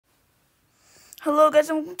Hello guys,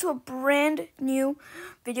 and welcome to a brand new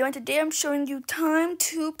video, and today I'm showing you Time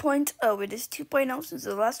 2.0. It is 2.0 since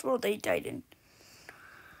the last world I died in.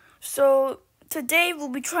 So today we'll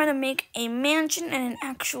be trying to make a mansion and an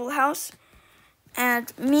actual house.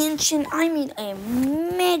 And mansion, I mean a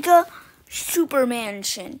mega super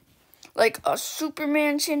mansion. Like a super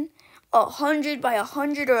mansion, 100 by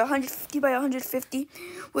 100 or 150 by 150,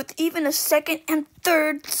 with even a second and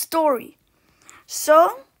third story.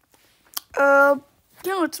 So,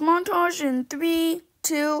 let's montage in 3,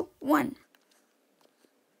 2, 1.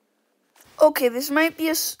 Okay, this might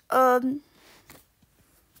be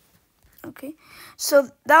okay. So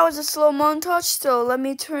that was a slow montage, so let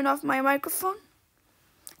me turn off my microphone,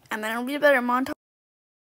 and then it'll be a better montage.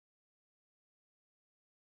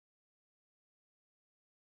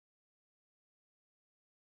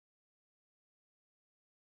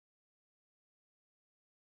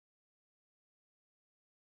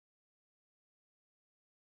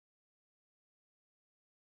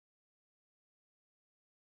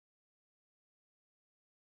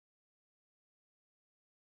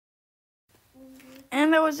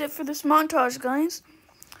 And that was it for this montage, guys.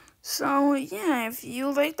 So, yeah, if you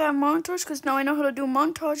like that montage, because now I know how to do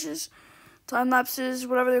montages, time-lapses,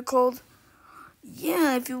 whatever they're called.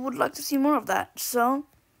 Yeah, if you would like to see more of that. So,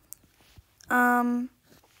 what I'm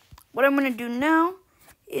going to do now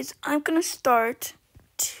is I'm going to start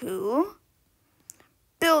to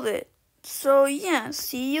build it. So, yeah,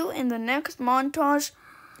 see you in the next montage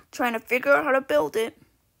trying to figure out how to build it.